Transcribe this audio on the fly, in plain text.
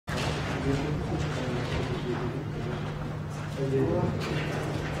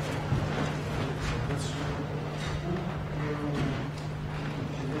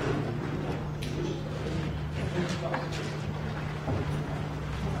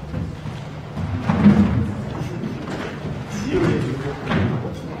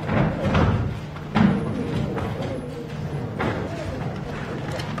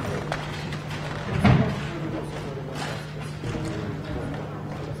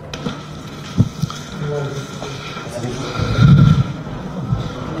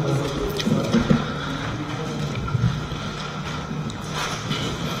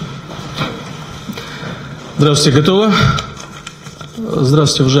Здравствуйте, готовы?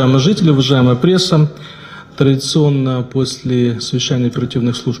 Здравствуйте, уважаемые жители, уважаемая пресса. Традиционно после совещания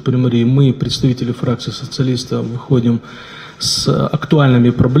оперативных служб Примарии мы, представители фракции социалистов, выходим с актуальными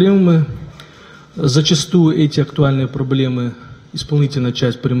проблемами. Зачастую эти актуальные проблемы исполнительная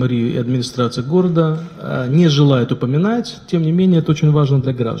часть Примарии и администрация города не желает упоминать, тем не менее это очень важно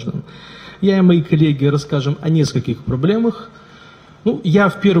для граждан. Я и мои коллеги расскажем о нескольких проблемах. Я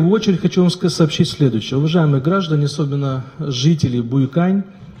в первую очередь хочу вам сообщить следующее. Уважаемые граждане, особенно жители Буйкань,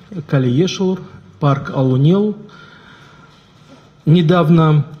 Калиешур, парк Алунел,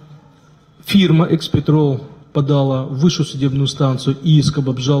 недавно фирма «Экспетрол» подала в высшую судебную инстанцию иск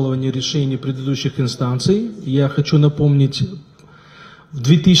об обжаловании решений предыдущих инстанций. Я хочу напомнить, в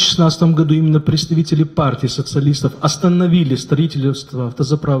 2016 году именно представители партии социалистов остановили строительство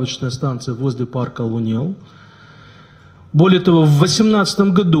автозаправочной станции возле парка Алунел. Более того, в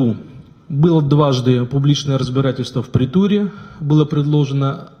 2018 году было дважды публичное разбирательство в Притуре, было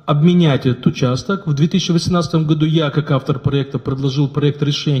предложено обменять этот участок. В 2018 году я, как автор проекта, предложил проект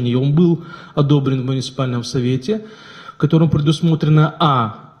решения, и он был одобрен в муниципальном совете, в котором предусмотрено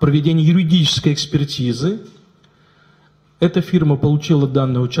проведение юридической экспертизы. Эта фирма получила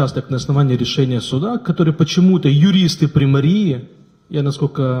данный участок на основании решения суда, который почему-то юристы Примарии, я,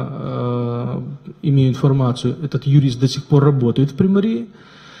 насколько имею информацию, этот юрист до сих пор работает в Примарии,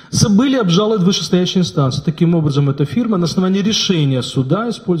 забыли обжаловать вышестоящие инстанции. Таким образом, эта фирма на основании решения суда,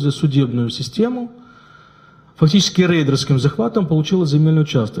 используя судебную систему, фактически рейдерским захватом получила земельный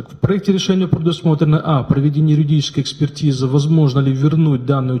участок. В проекте решения предусмотрено проведение юридической экспертизы, возможно ли вернуть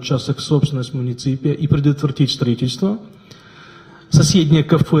данный участок в собственность муниципия и предотвратить строительство. Соседнее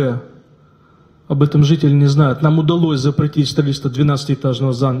кафе, об этом жители не знают, нам удалось запретить строительство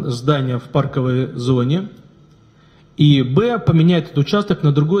 12-этажного здания в парковой зоне. И поменять этот участок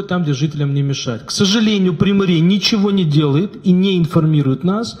на другой, там, где жителям не мешать. К сожалению, Примария ничего не делает и не информирует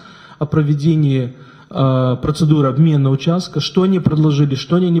нас о проведении процедуры обмена участка, что они предложили,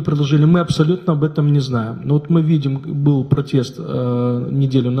 что они не предложили, мы абсолютно об этом не знаем. Но вот мы видим, был протест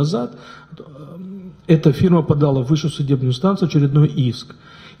неделю назад, эта фирма подала в высшую судебную инстанцию очередной иск.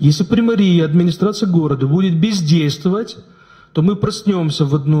 Если Примария и администрация города будет бездействовать, то мы проснемся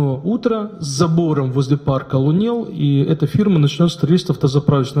в одно утро с забором возле парка Алунел, и эта фирма начнет строительство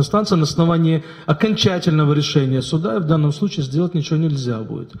автозаправочной станции на основании окончательного решения суда, и в данном случае сделать ничего нельзя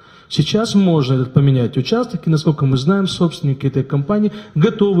будет. Сейчас можно поменять участок, и, насколько мы знаем, собственники этой компании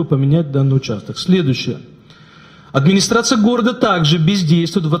готовы поменять данный участок. Следующее. Администрация города также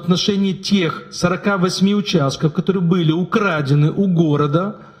бездействует в отношении тех 48 участков, которые были украдены у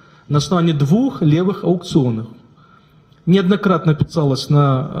города на основании 2 левых аукционов. Неоднократно писалось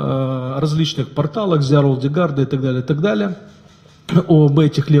на различных порталах, Зярлдигарда и так далее, об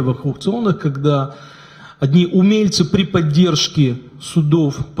этих левых аукционах, когда одни умельцы при поддержке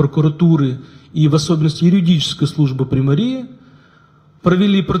судов, прокуратуры и в особенности юридической службы Примарии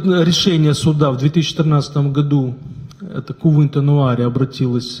провели решение суда в 2014 году, это Кувынта-Нуаре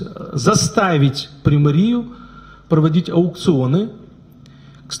обратилась, заставить Примарию проводить аукционы.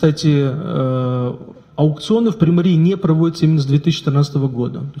 Кстати, аукционы в Примарии не проводятся именно с 2014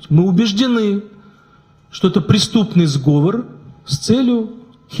 года. То есть мы убеждены, что это преступный сговор с целью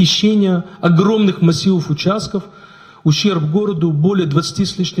хищения огромных массивов участков, ущерб городу более 20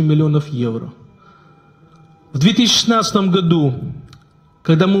 с лишним миллионов евро. В 2016 году,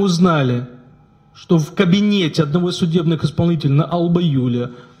 когда мы узнали, что в кабинете одного из судебных исполнителей на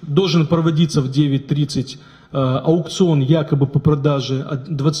Алба-Юля должен проводиться в 9:30 аукцион якобы по продаже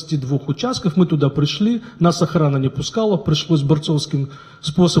 22 участков, мы туда пришли, нас охрана не пускала, пришлось борцовским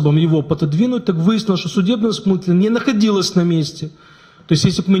способом его отодвинуть, так выяснилось, что судебный исполнитель не находилась на месте. То есть,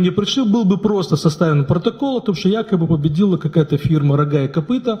 если бы мы не пришли, был бы просто составлен протокол о том, что якобы победила какая-то фирма «Рога и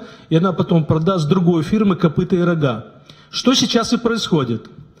копыта», и она потом продаст другой фирме «Копыта и рога». Что сейчас и происходит?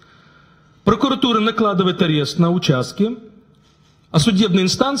 Прокуратура накладывает арест на участки, а судебная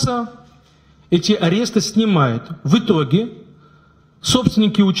инстанция эти аресты снимает. В итоге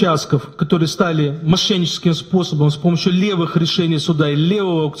Собственники участков, которые стали мошенническим способом с помощью левых решений суда и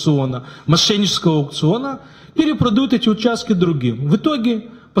левого аукциона, мошеннического аукциона, перепродают эти участки другим. В итоге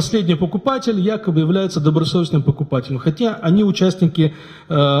последний покупатель якобы является добросовестным покупателем, хотя они участники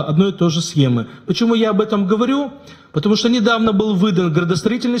одной и той же схемы. Почему я об этом говорю? Потому что недавно был выдан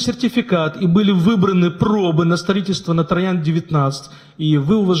градостроительный сертификат и были выбраны пробы на строительство на Троян-19. И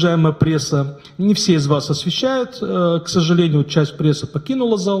вы, уважаемая пресса, не все из вас освещают, к сожалению, часть прессы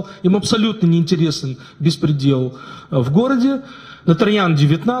покинула зал, им абсолютно не интересен беспредел в городе. На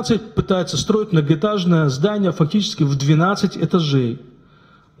Троян-19 пытается строить многоэтажное здание фактически в 12 этажей.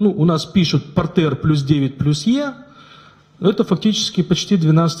 Ну, у нас пишут портер плюс 9 плюс Е, но это фактически почти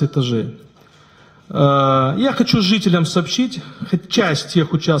 12 этажей. Я хочу жителям сообщить, часть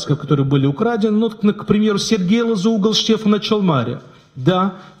тех участков, которые были украдены, ну, к примеру, Сергей Лозо, угол Штефана Чалмаря.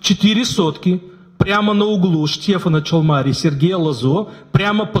 Да, 4 сотки прямо на углу Штефана Чалмаря и Сергея Лозо,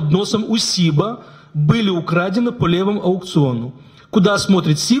 прямо под носом у СИБа, были украдены по левому аукциону. Куда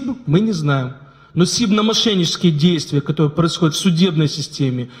смотрит СИБ, мы не знаем. Но СИБ на мошеннические действия, которые происходят в судебной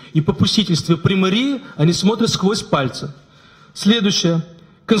системе и попустительстве Примарии, они смотрят сквозь пальцы. Следующее.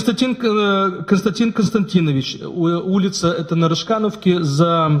 Константин Константинович, улица это на Рыжкановке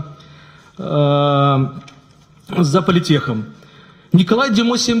за политехом. Николай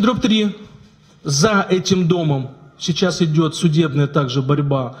Димо 7/3. За этим домом сейчас идет судебная также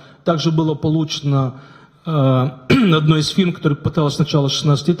борьба. Также было получено одной из фирм, которая пыталась сначала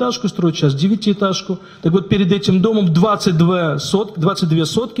 16-этажку строить, сейчас 9-этажку. Так вот, перед этим домом 22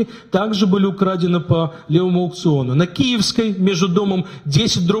 сотки также были украдены по левому аукциону. На Киевской между домом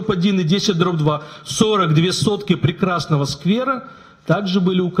 10/1 и 10/2 42 сотки прекрасного сквера также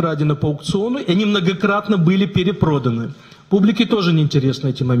были украдены по аукциону, и они многократно были перепроданы. Публике тоже неинтересны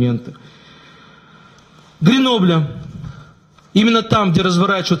эти моменты. Гренобля. Именно там, где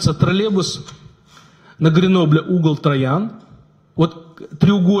разворачивается троллейбус, на Гренобле угол Троян. Вот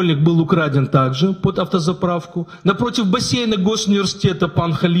треугольник был украден также под автозаправку. Напротив бассейна Госуниверситета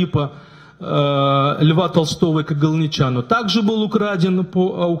Пан Халипа Льва Толстого и Кагалничану также был украден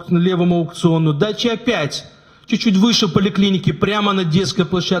по левому аукциону. Дача опять чуть-чуть выше поликлиники, прямо на детской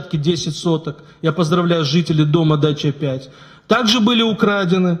площадке 10 соток. Я поздравляю жителей дома Дача 5. Также были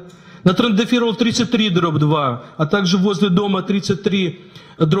украдены. На Трендафирол 33/2, а также возле дома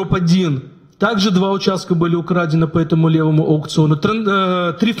 33/1. Также 2 участка были украдены по этому левому аукциону.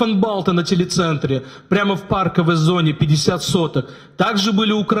 3 фанбалта на телецентре, прямо в парковой зоне, 50 соток. Также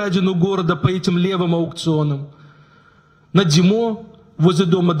были украдены у города по этим левым аукционам. На Димо, возле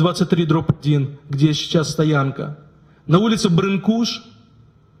дома 23/1, где сейчас стоянка. На улице Брынкуш,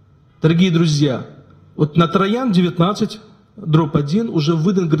 дорогие друзья, вот на Троян 19/1 уже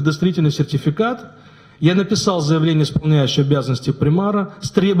выдан градостроительный сертификат. Я написал заявление исполняющей обязанности примара с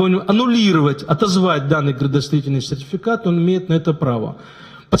требованием аннулировать, отозвать данный градостроительный сертификат, он имеет на это право.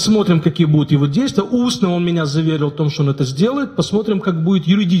 Посмотрим, какие будут его действия. Устно он меня заверил в том, что он это сделает. Посмотрим, как будет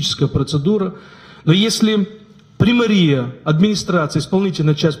юридическая процедура. Но если Примария, администрация,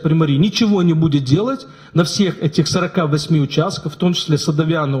 исполнительная часть Примарии ничего не будет делать, на всех этих 48 участках, в том числе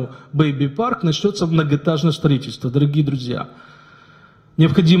Садовяну, Бэйби Парк, начнется многоэтажное строительство, дорогие друзья.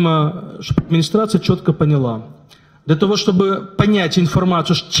 Необходимо, чтобы администрация четко поняла. Для того, чтобы понять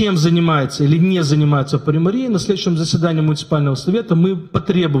информацию, чем занимается или не занимается Примария, на следующем заседании муниципального совета мы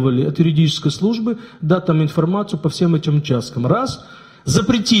потребовали от юридической службы дать там информацию по всем этим участкам. Раз.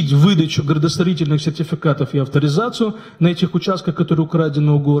 Запретить выдачу градостроительных сертификатов и авторизацию на этих участках, которые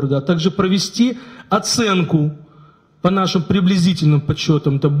украдены у города, а также провести оценку по нашим приблизительным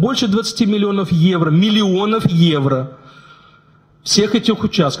подсчетам. Это больше 20 миллионов евро, всех этих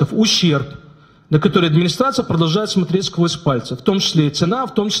участков, ущерб, на который администрация продолжает смотреть сквозь пальцы, в том числе и цена,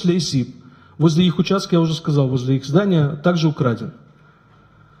 в том числе и СИП. Возле их участка, я уже сказал, возле их здания также украден.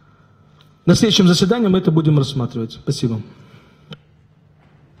 На следующем заседании мы это будем рассматривать. Спасибо.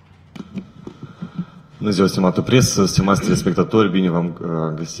 Bună ziua, stimată presă, stimați telespectatori, bine v-am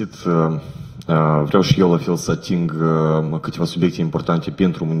găsit. Vreau și eu la fel să ating câteva subiecte importante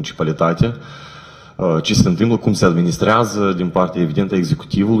pentru municipalitate. Ce se întâmplă, cum se administrează din partea evidentă a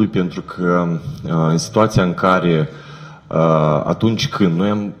executivului, pentru că în situația în care atunci când noi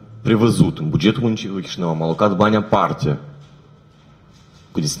am prevăzut în bugetul municipiului Chișinău, am alocat bani aparte,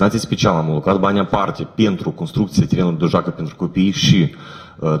 cu destinație specială, am alocat bani aparte pentru construcția terenului de joacă pentru copii și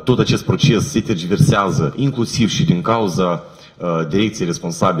tot acest proces se tergiversează, inclusiv și din cauza direcției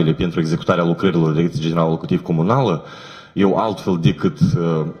responsabile pentru executarea lucrărilor, Direcția Generală Locativ Comunală, eu altfel decât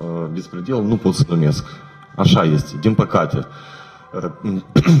bespredel nu pot să numesc. Așa este, din păcate.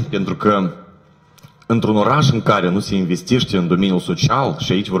 Pentru că într-un oraș în care nu se investește în domeniul social,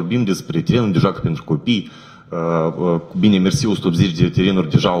 și aici vorbim despre terenuri de joacă pentru copii, bine, mersi, 180 de terenuri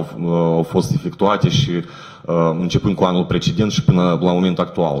deja au fost efectuate și începând cu anul precedent și până la momentul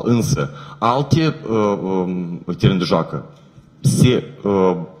actual. Însă, alte terenuri de joacă se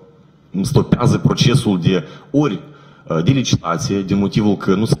stopează procesul de licitație, din motivul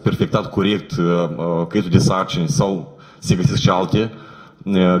că nu s-a perfectat corect caietul de sarcini sau se găsesc și alte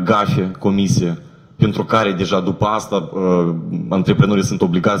gafe, comisie, pentru care deja după asta antreprenorii sunt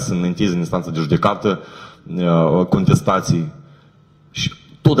obligați să înainteze în instanță de judecată contestații. Și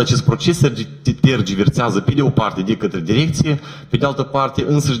tot acest proces se tergiversează pe de o parte de către direcție, pe de altă parte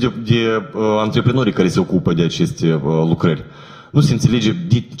însăși de antreprenorii care se ocupă de aceste lucrări. Nu se înțelege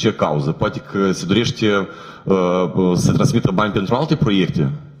de ce cauză. Poate că se dorește să se transmită bani pentru alte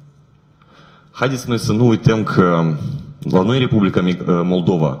proiecte. Haideți noi să nu uităm că la noi, Republica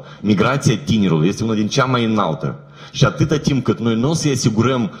Moldova, migrația tinerilor este una din cea mai înaltă. Și atâta timp cât noi nu o să-i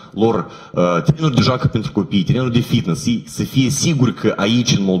asigurăm lor terenuri de joacă pentru copii, terenuri de fitness, să fie siguri că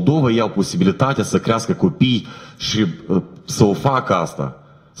aici, în Moldova, ei au posibilitatea să crească copii și să o facă asta.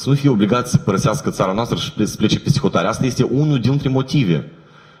 Să nu fie obligați să părăsească țara noastră și să plece peste hotare. Asta este unul dintre motive.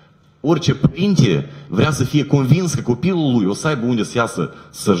 Orice părinte vrea să fie convins că copilul lui o să aibă unde să iasă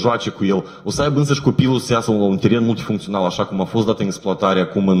să joace cu el, o să aibă însăși copilul să iasă la un teren multifuncțional, așa cum a fost dat în exploatare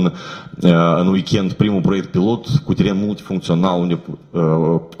acum în weekend primul proiect pilot cu teren multifuncțional, unde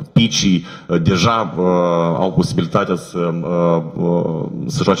picii deja au posibilitatea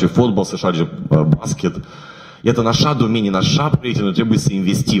să joace fotbal, să joace basket. Iată, în așa domenii, în așa proiecte noi trebuie să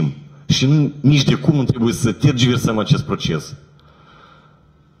investim și nici de cum nu trebuie să tergiversăm acest proces.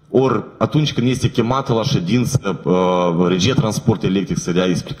 Ori atunci când este chemată la ședință regia transport electric să dea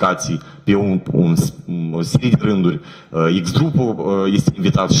explicații pe o serie de rânduri, X-grupul este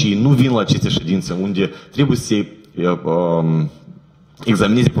invitat și ei nu vin la aceste ședințe unde trebuie să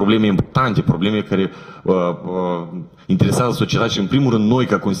examineze probleme importante, probleme care interesează societatea și în primul rând noi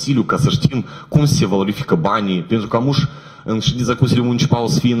ca Consiliu, ca să știm cum se valorifică banii, pentru că amuși în ședința Consiliului Municipal o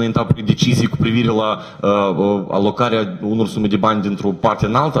să fie înaintat decizii cu privire la alocarea unor sume de bani dintr-o parte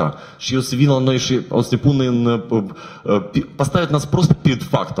în alta și o să vină la noi și o să ne pună поставят нас просто перед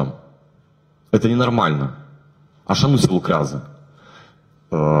фактом. Это ненормально. Așa nu se lucrează.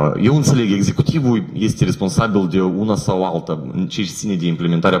 Eu înțeleg, executivul este responsabil de una sau alta în ce ține de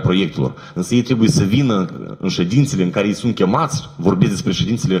implementarea proiectelor. Însă ei trebuie să vină în ședințele în care ei sunt chemați, vorbesc despre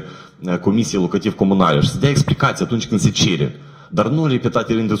ședințele Comisiei Locativ-Comunale și să dea explicații atunci când se cere. Dar nu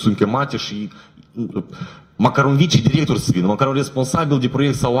repetate rânduri sunt chemate și măcar un vicedirector să vină, măcar un responsabil de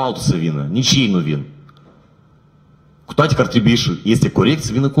proiect sau altul să vină. Nici ei nu vin. Cu toate că ar trebui și este corect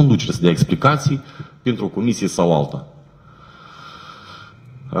să vină conducerea, să dea explicații pentru o comisie sau alta.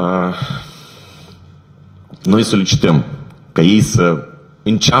 Noi solicităm ca ei să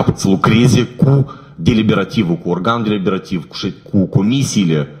înceapă să lucreze cu deliberativul, cu organul deliberativ, cu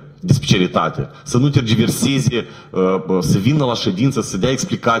comisiile de specialitate, să nu tergiverseze, să vină la ședință, să dea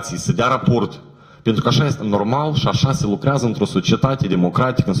explicații, să dea raport. Pentru că așa este normal și așa se lucrează într-o societate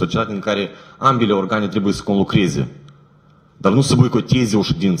democratică, în societate în care ambele organe trebuie să conlucreze. Dar nu să boicoteze o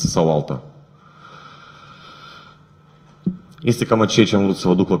ședință sau alta. Este cam ceea ce am vrut să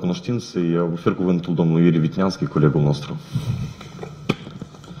vă duc la cunoștință. Eu ofer cuvântul domnului Юрий Витнянский, colegul nostru.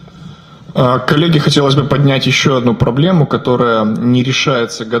 Коллеги, хотелось бы поднять еще одну проблему, которая не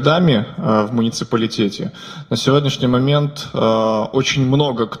решается годами в муниципалитете. На сегодняшний момент очень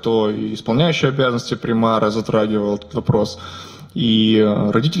много кто, и исполняющий обязанности примара, затрагивал этот вопрос, и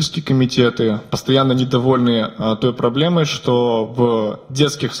родительские комитеты постоянно недовольны той проблемой, что в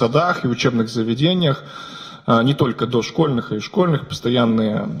детских садах и учебных заведениях, не только дошкольных и школьных,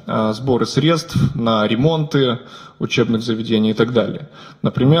 постоянные сборы средств на ремонты учебных заведений и так далее.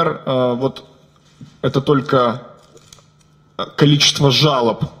 Например, вот это только количество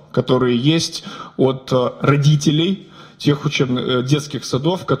жалоб, которые есть от родителей тех детских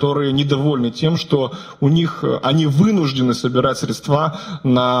садов, которые недовольны тем, что у них они вынуждены собирать средства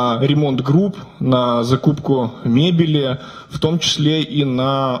на ремонт групп, на закупку мебели, в том числе и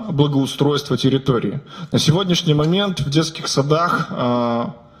на благоустройство территории. На сегодняшний момент в детских садах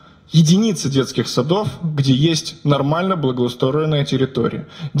единицы детских садов, где есть нормально благоустроенная территория.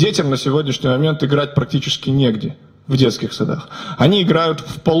 Детям на сегодняшний момент играть практически негде в детских садах. Они играют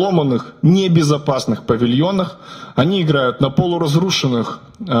в поломанных, небезопасных павильонах, они играют на полуразрушенных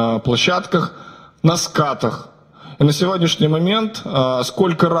площадках, на скатах. И на сегодняшний момент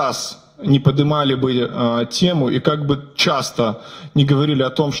сколько раз не поднимали бы тему и как бы часто не говорили о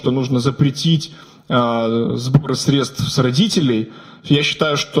том, что нужно запретить сборы средств с родителей, Я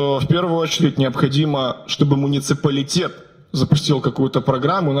считаю, что в первую очередь необходимо, чтобы муниципалитет запустил какую-то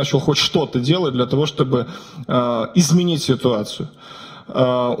программу и начал хоть что-то делать для того, чтобы изменить ситуацию.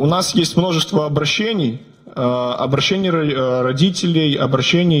 У нас есть множество обращений родителей,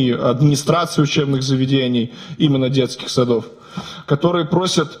 обращений администрации учебных заведений, именно детских садов, которые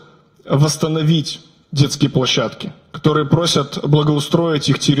просят восстановить детские площадки, которые просят благоустроить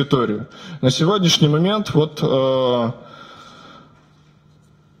их территорию. На сегодняшний момент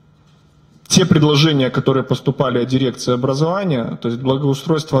те предложения, которые поступали от дирекции образования, то есть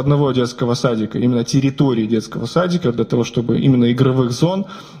благоустройство одного детского садика, именно территории детского садика, для того, чтобы именно игровых зон,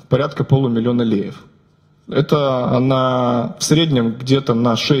 порядка 500 000 леев. Это в среднем где-то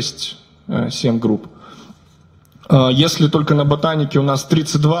на 6-7 групп. Если только на ботанике у нас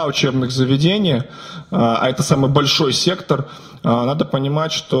 32 учебных заведения, а это самый большой сектор, надо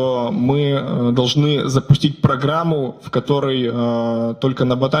понимать, что мы должны запустить программу, в которой только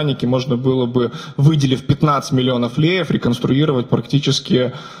на ботанике можно было бы, выделив 15 миллионов леев, реконструировать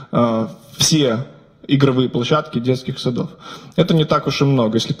практически все игровые площадки детских садов. Это не так уж и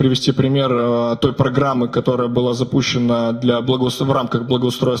много. Если привести пример той программы, которая была запущена в рамках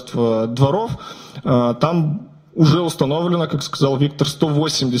благоустройства дворов, там уже установлено, как сказал Виктор,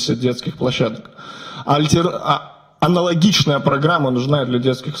 180 детских площадок. Аналогичная программа нужна и для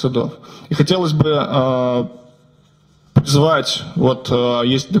детских садов. И хотелось бы призвать,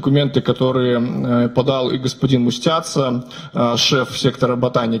 есть документы, которые подал и господин Мустяца, шеф сектора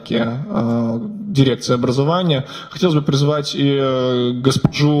ботаники дирекции образования. Хотелось бы призвать и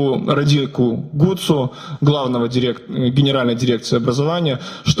госпожу Радику Гуцу, главного генеральной дирекции образования,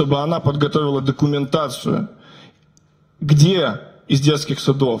 чтобы она подготовила документацию, где из детских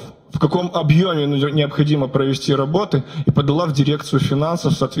садов, в каком объеме необходимо провести работы, и подала в дирекцию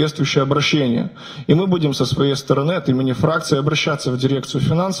финансов соответствующее обращение. И мы будем со своей стороны, от имени фракции, обращаться в дирекцию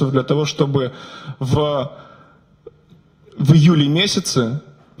финансов для того, чтобы в июле месяце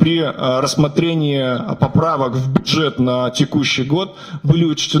при рассмотрении поправок в бюджет на текущий год были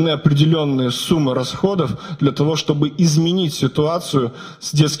учтены определенные суммы расходов для того, чтобы изменить ситуацию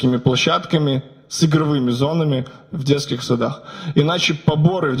с детскими площадками, с игровыми зонами в детских садах. Иначе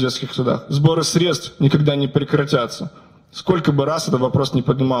поборы в детских садах, сборы средств никогда не прекратятся. Сколько бы раз этот вопрос не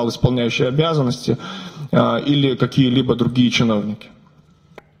поднимал исполняющие обязанности или какие-либо другие чиновники.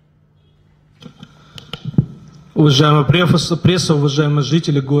 Уважаемая пресса, уважаемые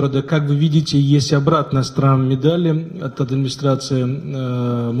жители города, как вы видите, есть обратная сторона медали от администрации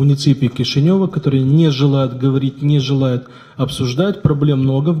муниципии Кишинева, которые не желают говорить, не желают обсуждать. Проблем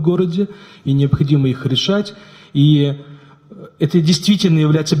много в городе, и необходимо их решать. И это действительно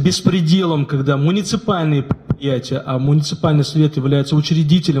является беспределом, когда муниципальные предприятия, а муниципальный совет является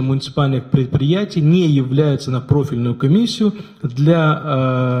учредителем муниципальных предприятий, не являются на профильную комиссию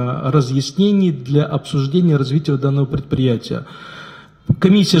для разъяснений, для обсуждения развития данного предприятия.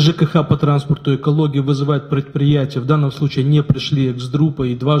 Комиссия ЖКХ по транспорту и экологии вызывает предприятия, в данном случае не пришли экс-группа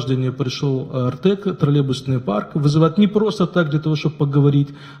и дважды не пришел РТЭК, троллейбусный парк, вызывает не просто так для того, чтобы поговорить,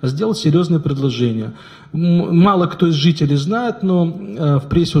 а сделать серьезные предложения. Мало кто из жителей знает, но в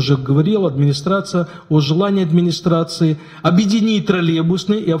прессе уже говорила администрация о желании администрации объединить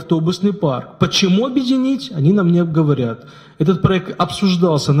троллейбусный и автобусный парк. Почему объединить, они нам не говорят. Этот проект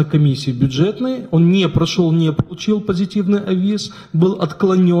обсуждался на комиссии бюджетной, он не прошел, не получил позитивный авиз, был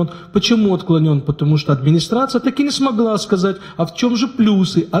отклонен. Почему отклонен? Потому что администрация так и не смогла сказать, а в чем же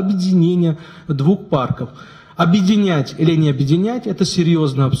плюсы объединения двух парков. Объединять или не объединять – это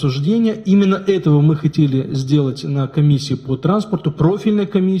серьезное обсуждение. Именно этого мы хотели сделать на комиссии по транспорту, профильной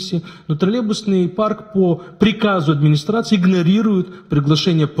комиссии. Но троллейбусный парк по приказу администрации игнорирует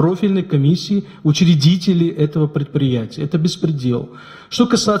приглашение профильной комиссии учредителей этого предприятия. Это беспредел. Что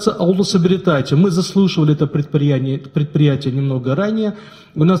касается аулособиритати, мы заслушивали это предприятие немного ранее.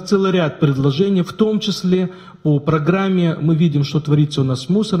 У нас целый ряд предложений, в том числе по программе мы видим, что творится у нас с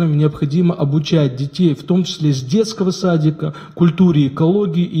мусором. Необходимо обучать детей, в том числе с детского садика, культуре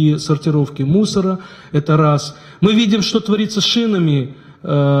экологии и сортировке мусора. Это раз. Мы видим, что творится с шинами.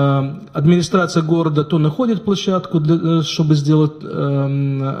 Администрация города то находит площадку, чтобы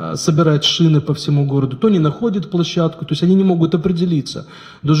собирать шины по всему городу, то не находит площадку. То есть они не могут определиться.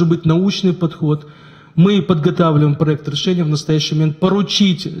 Должен быть научный подход. Мы подготавливаем проект решения в настоящий момент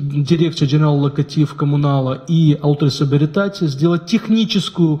поручить дирекции General Локатив Коммунала и Аулособиритати сделать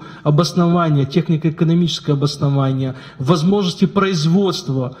техническое обоснование, технико-экономическое обоснование возможности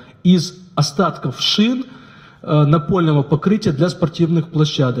производства из остатков шин напольного покрытия для спортивных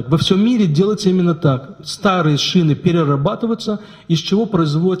площадок. Во всем мире делается именно так. Старые шины перерабатываются, из чего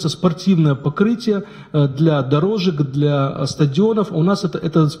производится спортивное покрытие для дорожек, для стадионов. У нас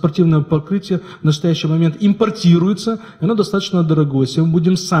это спортивное покрытие в настоящий момент импортируется, и оно достаточно дорогое. Если мы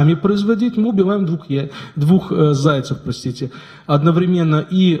будем сами производить, мы убиваем двух зайцев, одновременно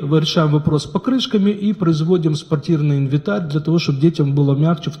и решаем вопрос с покрышками, и производим спортивный инвентарь для того, чтобы детям было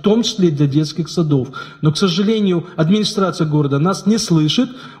мягче, в том числе для детских садов. Но, к сожалению, администрация города нас не слышит.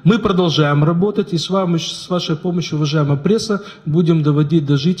 Мы продолжаем работать, и с вашей помощью, уважаемая пресса, будем доводить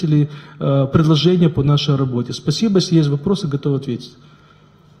до жителей предложения по нашей работе. Спасибо. Если есть вопросы, готов ответить.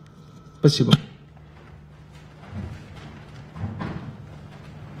 Спасибо.